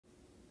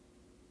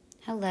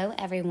Hello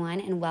everyone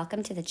and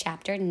welcome to the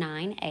Chapter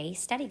 9A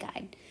study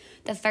guide.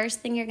 The first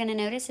thing you're going to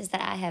notice is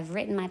that I have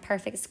written my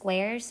perfect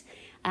squares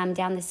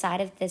down the side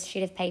of this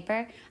sheet of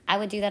paper. I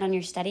would do that on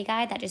your study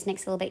guide. That just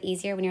makes it a little bit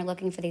easier when you're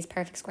looking for these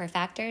perfect square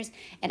factors.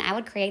 And I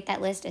would create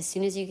that list as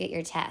soon as you get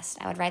your test.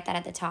 I would write that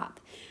at the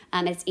top.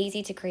 It's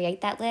easy to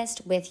create that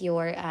list with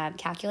your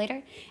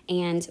calculator,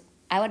 and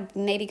I would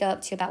maybe go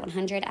up to about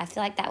 100. I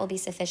feel like that will be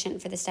sufficient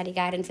for the study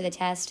guide and for the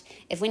test.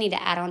 If we need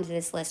to add on to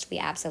this list, we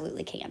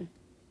absolutely can.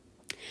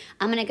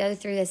 I'm going to go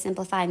through the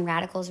simplifying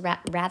radicals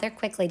rather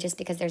quickly just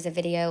because there's a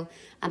video,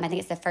 I think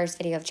it's the first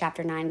video of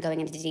Chapter 9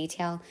 going into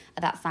detail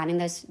about finding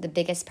the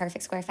biggest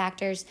perfect square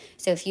factors.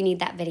 So if you need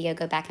that video,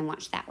 go back and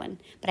watch that one.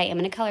 But I am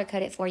going to color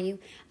code it for you.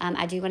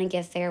 I do want to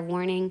give fair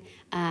warning.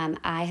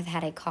 I have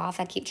had a cough.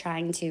 I keep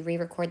trying to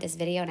re-record this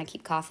video and I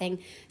keep coughing.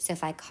 So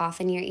if I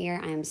cough in your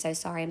ear, I am so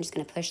sorry. I'm just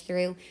going to push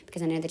through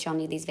because I know that y'all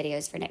need these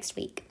videos for next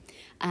week.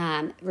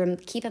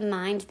 Keep in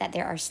mind that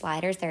there are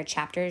sliders, there are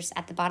chapters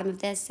at the bottom of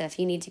this, so if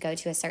you need to go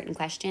to a certain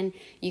question,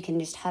 you can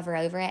just hover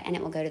over it and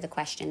it will go to the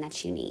question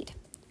that you need.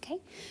 Okay,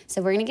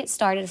 so we're going to get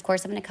started. Of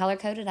course, I'm going to color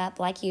code it up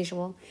like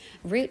usual.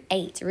 Root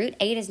 8. Root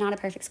 8 is not a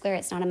perfect square.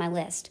 It's not on my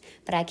list,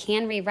 but I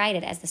can rewrite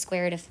it as the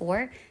square root of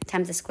 4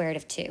 times the square root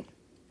of 2.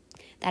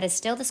 That is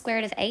still the square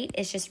root of 8.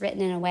 It's just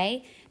written in a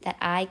way that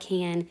I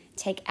can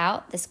take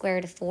out the square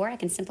root of 4. I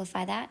can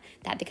simplify that.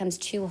 That becomes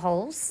 2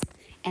 wholes,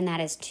 and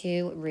that is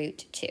 2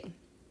 root 2.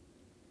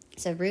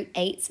 So root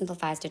 8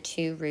 simplifies to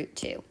 2 root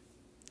 2.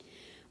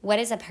 What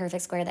is a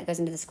perfect square that goes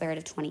into the square root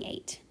of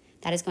 28?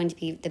 That is going to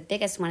be, the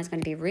biggest one is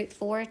going to be root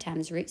 4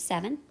 times root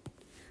 7.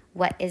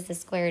 What is the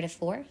square root of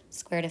 4?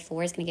 Square root of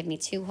 4 is going to give me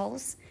 2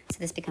 wholes. So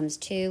this becomes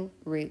 2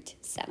 root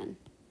 7.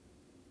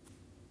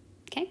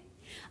 Okay?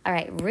 All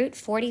right, root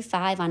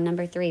 45 on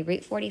number 3.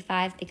 Root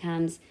 45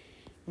 becomes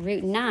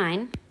root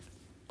 9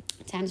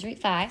 times root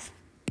 5.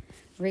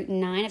 Root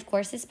 9, of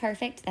course, is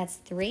perfect. That's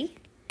 3.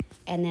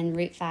 And then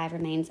root 5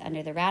 remains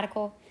under the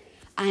radical.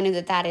 I know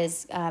that that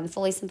is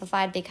fully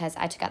simplified because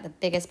I took out the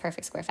biggest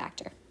perfect square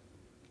factor.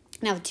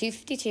 Now,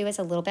 252 is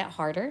a little bit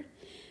harder.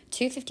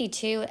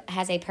 252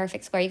 has a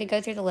perfect square. You could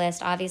go through the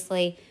list.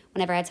 Obviously,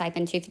 whenever I type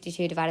in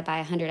 252 divided by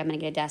 100, I'm going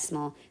to get a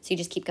decimal. So you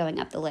just keep going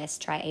up the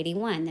list. Try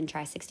 81, then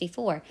try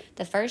 64.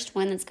 The first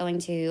one that's going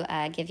to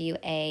give you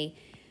a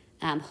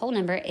whole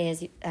number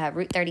is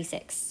root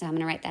 36. So I'm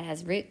going to write that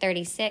as root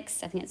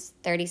 36. I think it's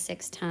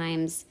 36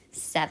 times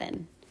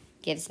 7.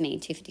 Gives me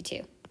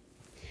 252.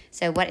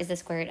 So what is the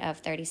square root of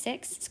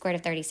 36? Square root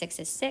of 36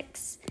 is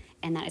 6,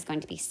 and that is going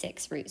to be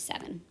 6 root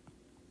 7.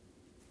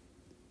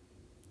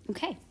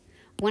 Okay,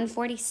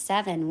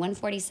 147.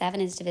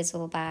 147 is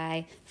divisible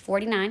by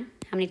 49.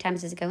 How many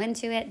times does it go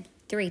into it?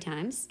 3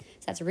 times.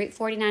 So that's root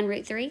 49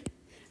 root 3.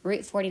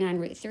 Root 49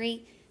 root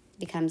 3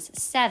 becomes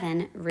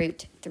 7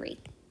 root 3.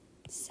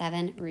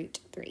 7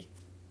 root 3.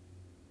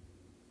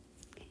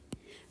 Okay.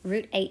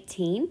 Root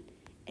 18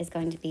 is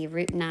going to be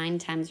root 9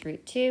 times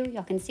root 2.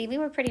 Y'all can see we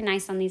were pretty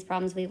nice on these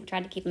problems. We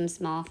tried to keep them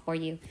small for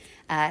you.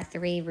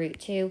 3 root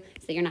 2,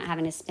 so that you're not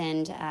having to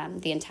spend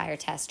the entire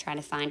test trying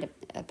to find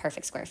a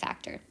perfect square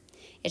factor.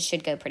 It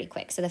should go pretty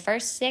quick. So the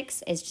first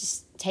 6 is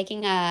just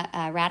taking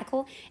a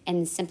radical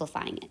and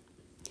simplifying it.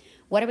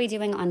 What are we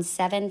doing on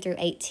 7 through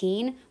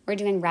 18? We're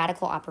doing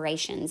radical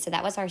operations. So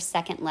that was our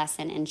second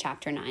lesson in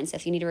Chapter 9. So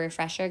if you need a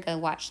refresher, go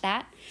watch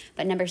that.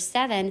 But number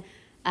 7,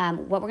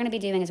 what we're going to be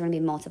doing is we're going to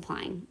be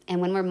multiplying.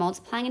 And when we're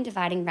multiplying and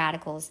dividing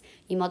radicals,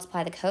 you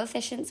multiply the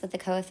coefficients with the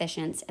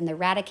coefficients and the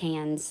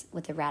radicands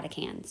with the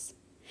radicands,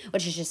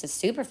 which is just a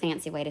super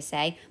fancy way to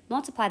say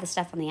multiply the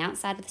stuff on the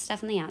outside with the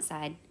stuff on the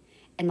outside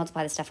and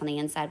multiply the stuff on the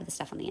inside with the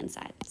stuff on the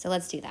inside. So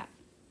let's do that.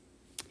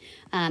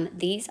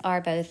 These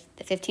are both,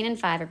 15 and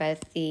 5 are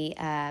both the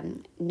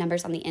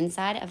numbers on the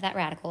inside of that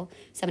radical.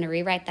 So I'm going to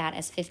rewrite that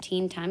as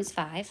 15 times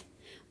 5.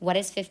 What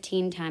is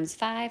 15 times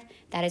 5?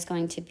 That is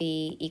going to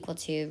be equal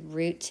to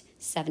root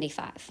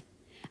 75.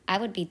 I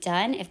would be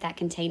done if that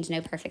contained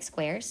no perfect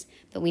squares,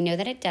 but we know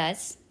that it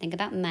does. Think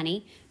about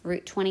money.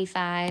 Root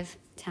 25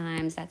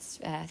 times, that's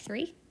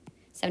 3.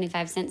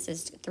 75 cents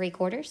is 3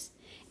 quarters.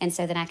 And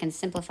so then I can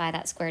simplify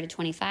that square to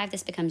 25.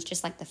 This becomes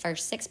just like the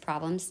first 6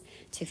 problems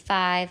to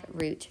 5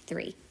 root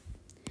 3.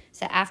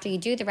 So after you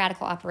do the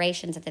radical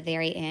operations at the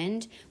very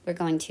end, we're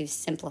going to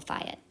simplify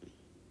it.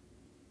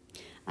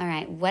 All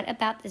right, what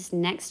about this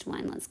next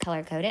one? Let's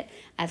color code it.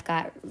 I've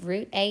got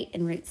root 8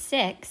 and root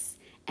 6,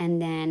 and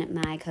then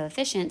my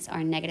coefficients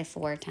are negative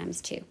 4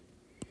 times 2.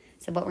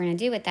 So what we're going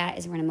to do with that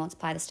is we're going to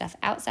multiply the stuff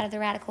outside of the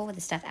radical with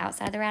the stuff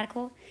outside of the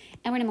radical,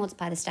 and we're going to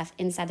multiply the stuff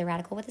inside the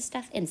radical with the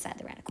stuff inside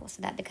the radical.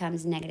 So that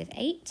becomes negative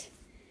 8,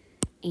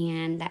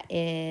 and that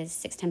is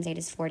 6 times 8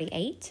 is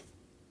 48.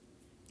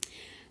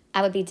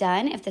 I would be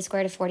done if the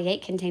square root of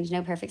 48 contains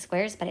no perfect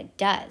squares, but it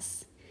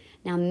does.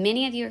 Now,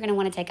 many of you are going to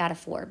want to take out a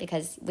 4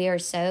 because we are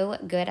so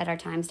good at our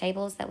times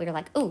tables that we are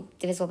like, ooh,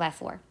 divisible by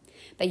 4.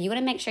 But you want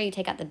to make sure you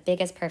take out the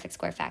biggest perfect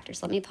square factor.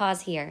 So let me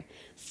pause here.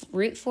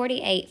 Root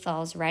 48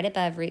 falls right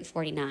above root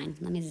 49.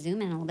 Let me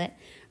zoom in a little bit.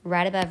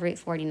 Right above root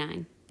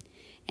 49.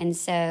 And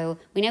so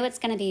we know it's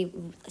going to be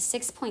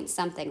 6 point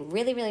something,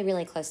 really, really,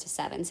 really close to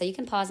 7. So you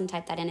can pause and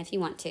type that in if you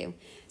want to.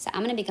 So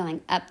I'm going to be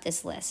going up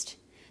this list.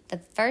 The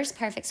first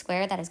perfect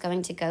square that is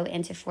going to go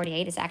into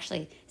 48 is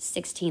actually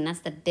 16. That's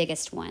the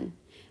biggest one.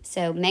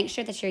 So make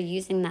sure that you're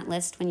using that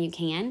list when you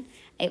can.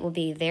 It will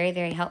be very,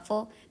 very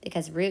helpful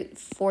because root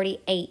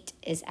 48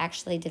 is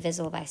actually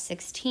divisible by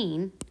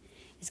 16.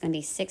 It's going to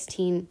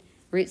be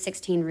root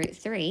 16, root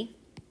 3.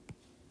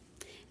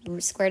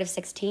 Square root of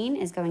 16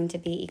 is going to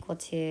be equal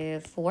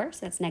to 4, so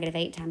that's negative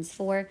 8 times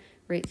 4,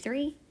 root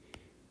 3.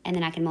 And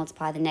then I can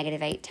multiply the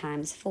negative 8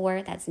 times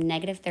 4, that's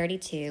negative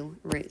 32,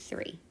 root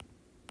 3.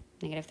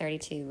 Negative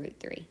 32, root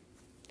 3.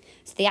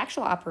 So the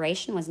actual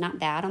operation was not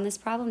bad on this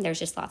problem. There's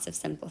just lots of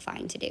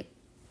simplifying to do.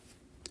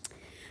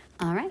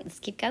 All right, let's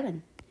keep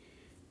going.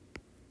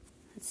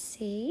 Let's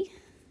see.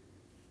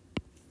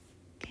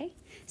 Okay,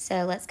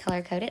 so let's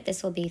color code it.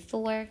 This will be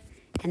 4,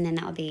 and then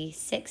that will be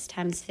 6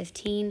 times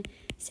 15.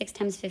 6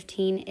 times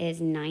 15 is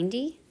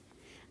 90,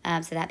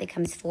 so that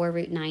becomes 4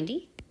 root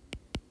 90.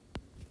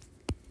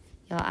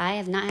 Y'all, I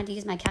have not had to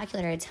use my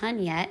calculator a ton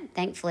yet,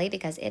 thankfully,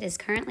 because it is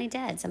currently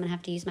dead, so I'm going to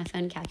have to use my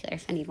phone calculator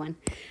if I need one.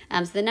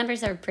 So the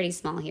numbers are pretty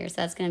small here, so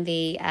that's going to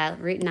be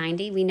root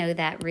 90. We know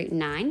that root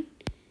 9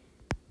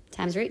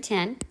 times root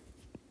 10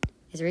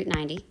 is root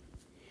 90.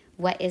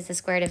 What is the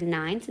square root of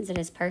 9? Since it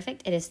is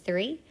perfect, it is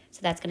 3,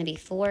 so that's going to be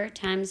 4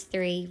 times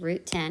 3,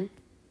 root 10.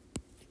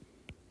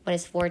 What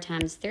is 4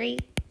 times 3?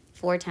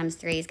 4 times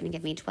 3 is going to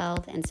give me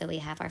 12, and so we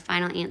have our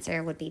final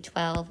answer would be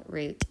 12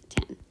 root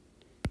 10.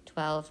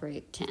 12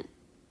 root 10.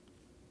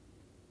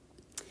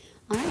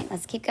 All right,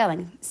 let's keep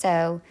going.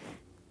 So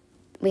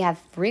we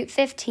have root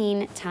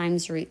 15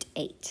 times root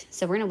 8.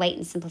 So we're going to wait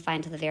and simplify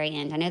until the very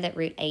end. I know that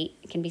root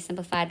 8 can be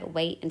simplified, but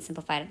wait and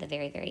simplify it at the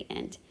very, very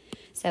end.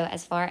 So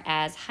as far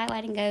as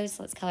highlighting goes,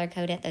 let's color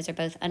code it. Those are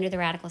both under the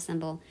radical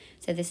symbol.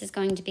 So this is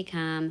going to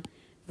become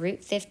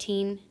root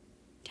 15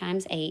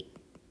 times 8,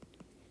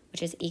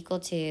 which is equal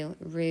to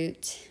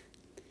root,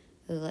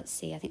 let's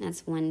see, I think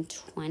that's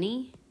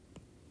 120.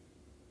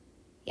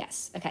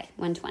 Yes, okay,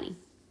 120.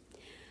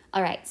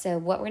 All right, so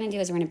what we're going to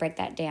do is we're going to break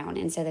that down.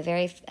 And so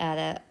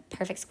the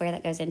perfect square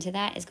that goes into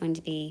that is going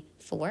to be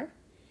 4.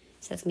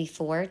 So that's going to be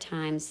 4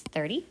 times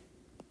 30.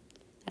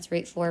 That's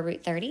root 4,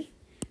 root 30.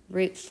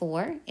 Root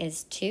 4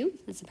 is 2.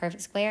 That's the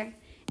perfect square.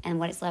 And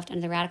what is left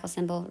under the radical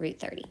symbol? Root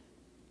 30.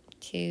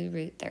 2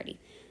 root 30.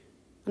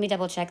 Let me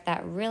double check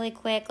that really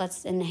quick.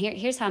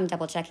 Here's how I'm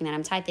double checking that.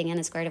 I'm typing in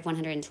the square root of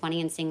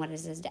 120 and seeing what it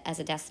is as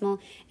a decimal,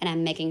 and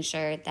I'm making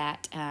sure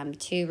that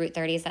 2 root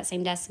 30 is that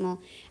same decimal,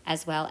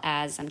 as well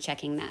as I'm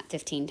checking that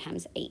 15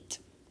 times 8.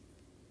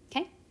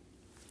 Okay?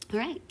 All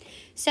right.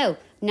 So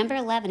number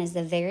 11 is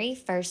the very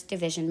first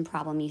division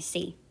problem you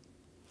see.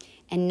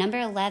 And number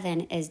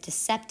 11 is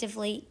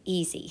deceptively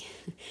easy.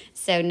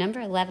 So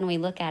number 11, we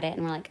look at it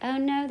and we're like, oh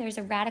no, there's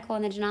a radical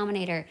in the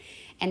denominator.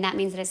 And that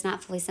means that it's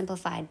not fully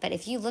simplified. But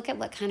if you look at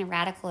what kind of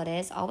radical it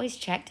is, always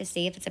check to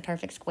see if it's a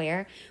perfect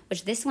square,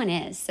 which this one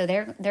is. So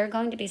there are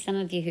going to be some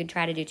of you who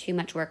try to do too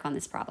much work on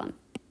this problem.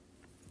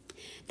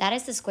 That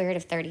is the square root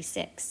of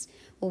 36.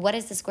 Well, what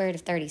is the square root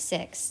of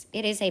 36?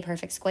 It is a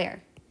perfect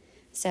square.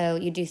 So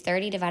you do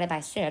 30 divided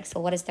by 6.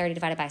 Well, what is 30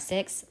 divided by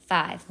 6?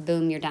 5.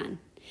 Boom, you're done.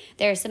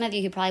 There are some of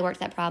you who probably worked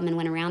that problem and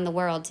went around the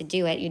world to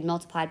do it. You'd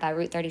multiplied by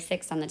root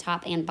 36 on the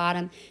top and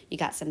bottom. You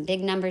got some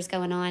big numbers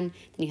going on.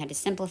 Then you had to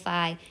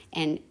simplify.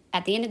 And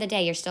at the end of the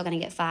day, you're still going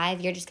to get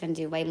 5. You're just going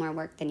to do way more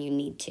work than you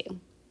need to.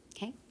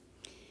 Okay?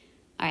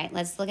 All right,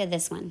 let's look at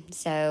this one.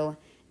 So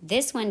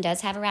this one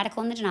does have a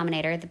radical in the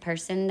denominator. The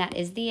person that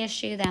is the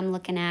issue that I'm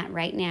looking at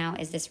right now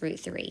is this root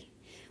 3.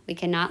 We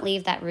cannot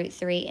leave that root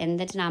 3 in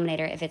the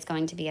denominator if it's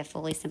going to be a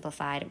fully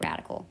simplified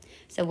radical.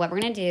 So what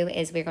we're going to do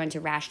is we're going to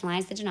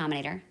rationalize the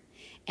denominator,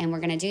 and we're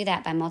going to do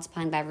that by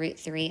multiplying by root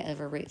 3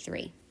 over root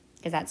 3,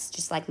 because that's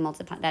just like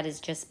multiplying. That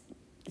is just,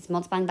 it's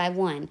multiplying by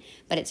 1,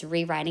 but it's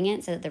rewriting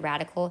it so that the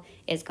radical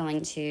is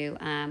going to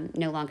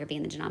no longer be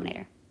in the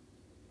denominator.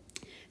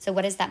 So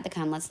what does that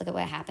become? Let's look at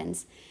what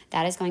happens.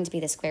 That is going to be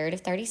the square root of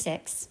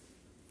 36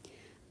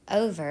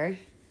 over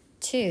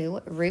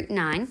 2 root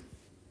 9.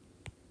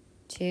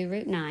 2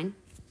 root 9.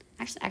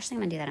 Actually, I'm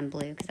going to do that in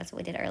blue because that's what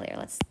we did earlier.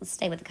 Let's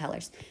stay with the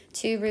colors.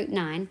 2 root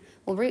 9.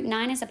 Well, root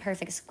 9 is a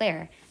perfect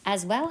square,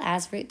 as well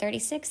as root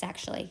 36,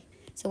 actually.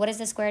 So what is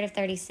the square root of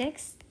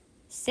 36?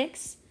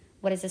 6.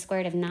 What is the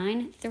square root of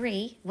 9?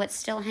 3. What's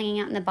still hanging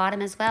out in the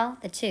bottom as well?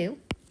 The 2.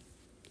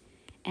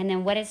 And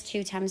then what is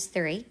 2 times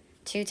 3?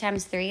 2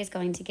 times 3 is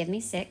going to give me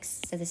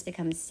 6. So this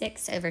becomes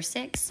 6 over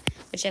 6,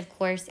 which of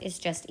course is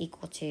just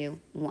equal to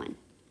 1.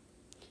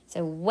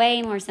 So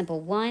way more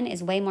simple. 1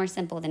 is way more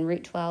simple than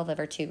root 12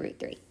 over 2 root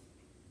 3.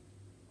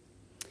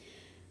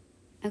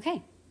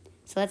 Okay,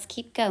 so let's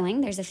keep going.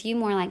 There's a few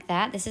more like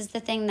that. This is the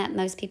thing that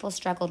most people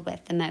struggled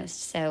with the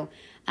most. So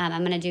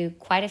I'm going to do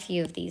quite a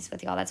few of these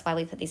with y'all. That's why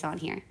we put these on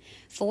here.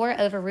 4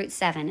 over root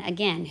 7.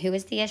 Again, who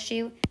is the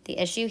issue? The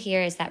issue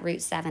here is that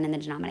root 7 in the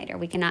denominator.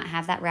 We cannot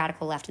have that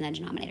radical left in the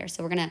denominator.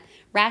 So we're going to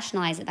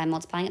rationalize it by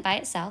multiplying it by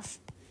itself.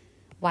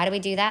 Why do we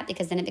do that?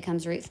 Because then it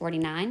becomes root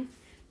 49.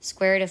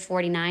 Square root of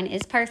 49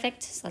 is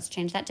perfect, so let's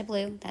change that to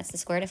blue. That's the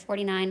square root of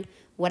 49.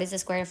 What is the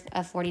square root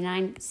of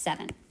 49?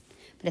 7.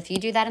 But if you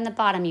do that in the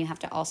bottom, you have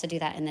to also do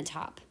that in the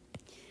top.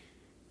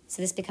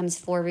 So this becomes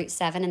 4 root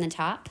 7 in the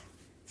top.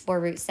 4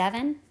 root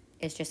 7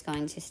 is just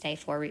going to stay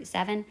 4 root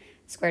 7.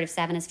 Square root of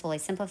 7 is fully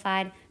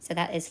simplified, so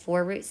that is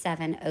 4 root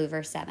 7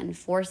 over 7.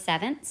 4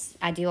 sevenths,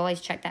 I do always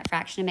check that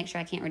fraction to make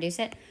sure I can't reduce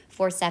it.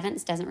 4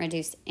 sevenths doesn't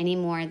reduce any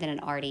more than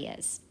it already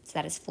is, so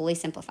that is fully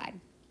simplified.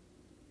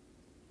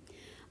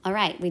 All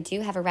right, we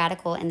do have a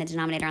radical in the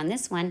denominator on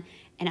this one,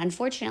 and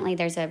unfortunately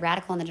there's a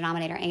radical in the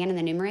denominator and in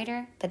the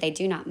numerator, but they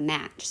do not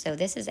match. So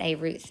this is a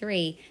root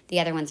 3,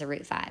 the other one's a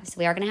root 5. So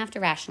we are going to have to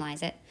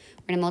rationalize it.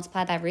 We're going to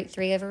multiply by root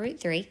 3 over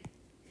root 3.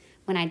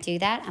 When I do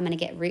that, I'm going to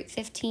get root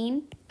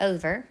 15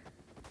 over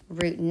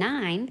root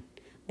 9.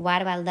 Why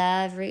do I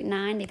love root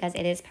 9? Because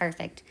it is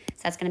perfect.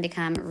 So that's going to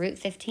become root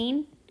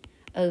 15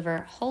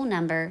 over whole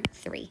number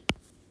 3.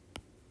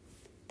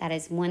 That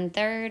is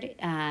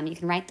 1/3. You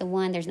can write the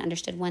 1. There's an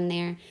understood 1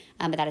 there.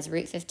 But that is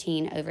root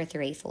 15 over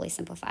 3, fully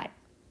simplified.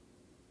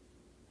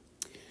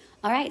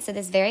 All right, so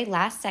this very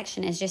last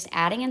section is just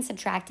adding and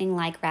subtracting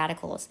like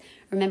radicals.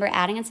 Remember,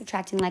 adding and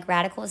subtracting like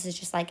radicals is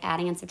just like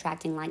adding and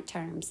subtracting like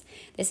terms.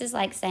 This is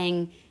like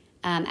saying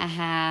I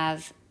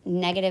have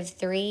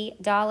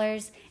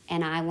 -$3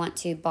 and I want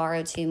to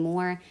borrow 2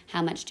 more.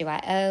 How much do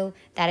I owe?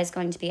 That is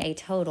going to be a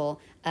total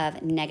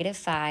of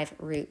 -5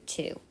 root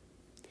 2.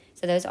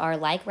 So those are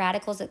like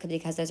radicals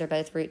because those are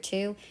both root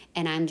 2,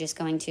 and I'm just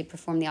going to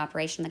perform the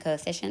operation, the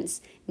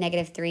coefficients.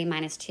 -3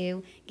 minus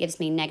 2 gives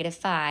me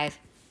 -5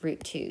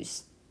 root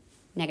 2's.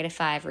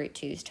 -5 root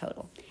 2's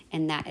total.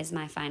 And that is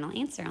my final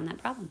answer on that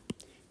problem.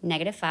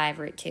 -5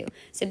 root 2.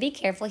 So be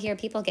careful here.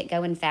 People get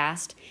going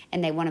fast,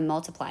 and they want to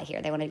multiply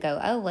here. They want to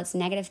go, oh, what's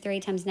 -3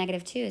 times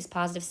 -2 is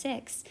positive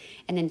 6.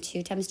 And then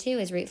 2 times 2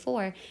 is root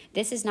 4.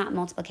 This is not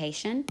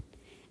multiplication.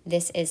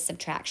 This is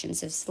subtraction.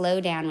 So slow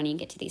down when you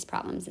get to these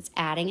problems. It's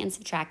adding and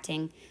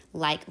subtracting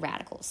like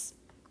radicals.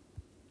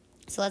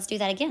 So let's do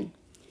that again.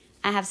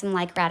 I have some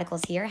like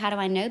radicals here. How do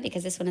I know?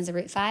 Because this one is a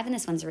root 5 and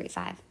this one's a root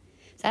 5.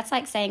 So that's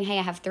like saying, hey,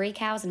 I have 3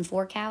 cows and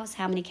 4 cows.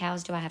 How many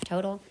cows do I have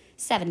total?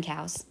 7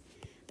 cows.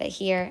 But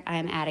here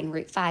I'm adding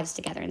root 5's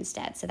together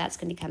instead. So that's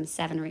going to become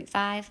 7 root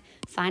 5.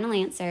 Final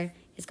answer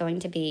is going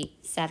to be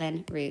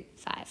 7 root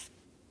 5.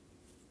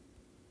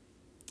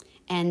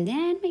 And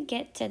then we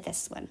get to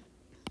this one.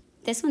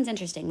 This one's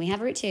interesting. We have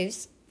root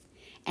 2's,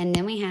 and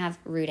then we have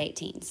root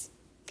 18's,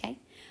 okay?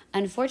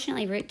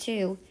 Unfortunately, root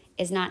 2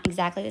 is not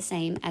exactly the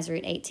same as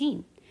root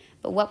 18.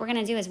 But what we're going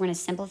to do is we're going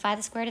to simplify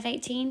the square root of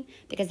 18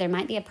 because there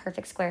might be a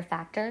perfect square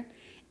factor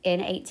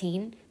in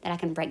 18 that I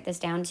can break this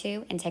down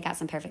to and take out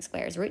some perfect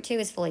squares. Root 2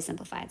 is fully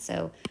simplified,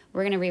 so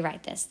we're going to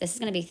rewrite this. This is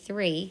going to be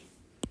 3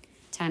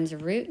 times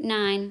root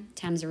 9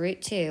 times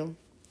root 2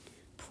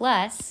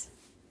 plus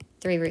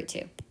 3 root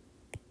 2.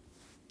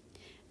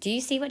 Do you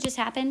see what just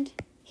happened?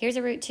 Here's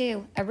a root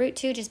 2. A root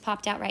 2 just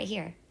popped out right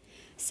here.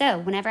 So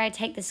whenever I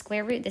take the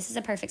square root, this is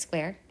a perfect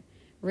square.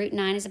 Root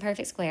 9 is a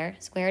perfect square.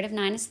 Square root of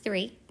 9 is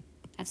 3.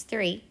 That's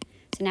 3.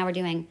 So now we're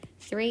doing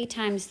 3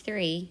 times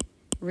 3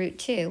 root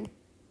 2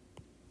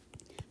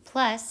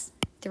 plus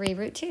 3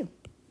 root 2.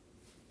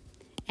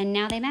 And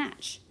now they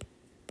match.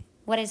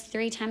 What is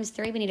 3 times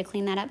 3? We need to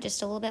clean that up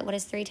just a little bit. What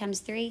is 3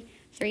 times 3?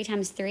 3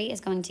 times 3 is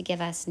going to give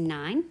us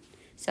 9.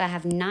 So I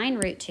have 9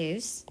 root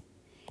 2's.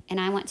 And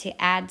I want to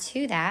add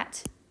to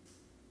that,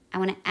 I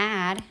want to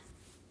add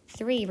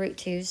 3 root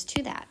 2's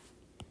to that.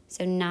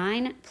 So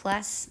 9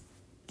 plus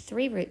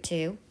 3 root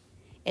 2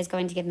 is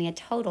going to give me a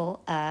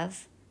total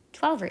of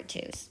 12 root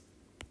 2's.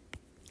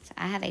 So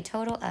I have a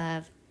total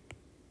of,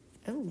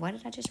 oh, what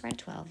did I just write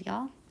 12,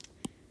 y'all?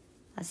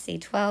 Let's see,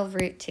 12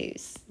 root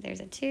 2's. There's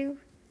a 2,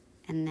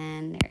 and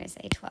then there is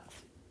a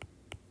 12.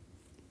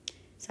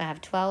 So I have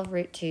 12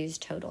 root 2's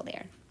total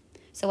there.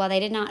 So while they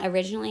did not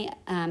originally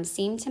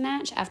seem to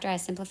match, after I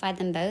simplified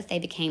them both, they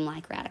became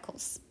like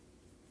radicals.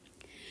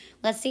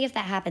 Let's see if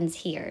that happens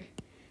here.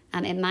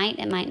 It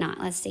might not.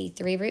 Let's see,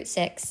 3 root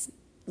 6.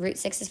 Root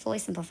 6 is fully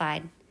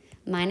simplified.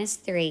 Minus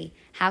 3.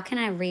 How can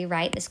I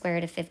rewrite the square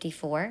root of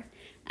 54?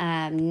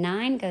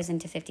 9 goes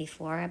into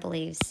 54, I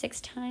believe, 6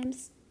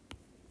 times.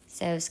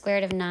 So square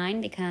root of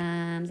 9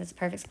 becomes, that's a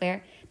perfect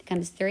square,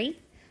 becomes 3.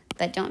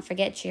 But don't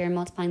forget you're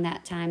multiplying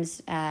that times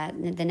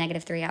the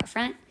negative 3 out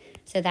front.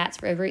 So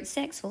that's root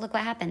 6. Well, look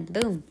what happened.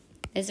 Boom.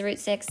 This is root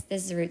 6.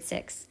 This is root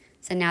 6.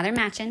 So now they're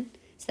matching.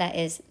 So that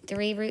is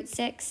 3 root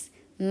 6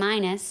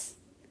 minus,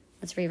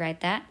 let's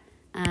rewrite that.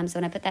 So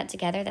when I put that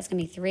together, that's going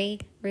to be 3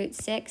 root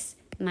 6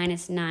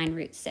 minus 9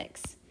 root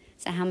 6.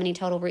 So how many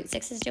total root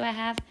 6's do I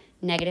have?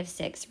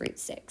 -6 root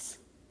 6.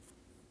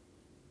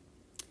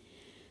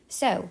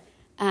 So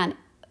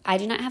I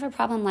do not have a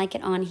problem like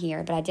it on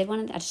here, but I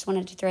just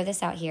wanted to throw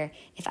this out here.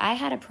 If I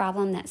had a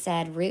problem that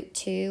said root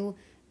 2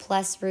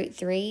 plus root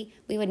 3,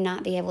 we would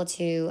not be able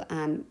to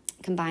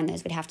combine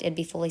those. It'd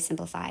be fully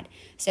simplified.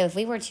 So if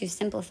we were to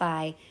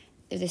simplify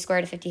the square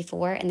root of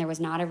 54 and there was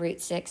not a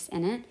root 6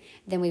 in it,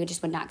 then we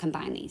would not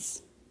combine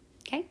these.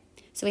 Okay?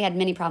 So we had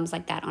many problems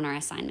like that on our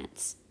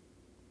assignments.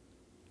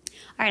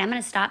 All right, I'm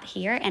going to stop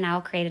here and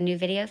I'll create a new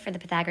video for the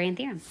Pythagorean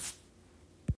theorem.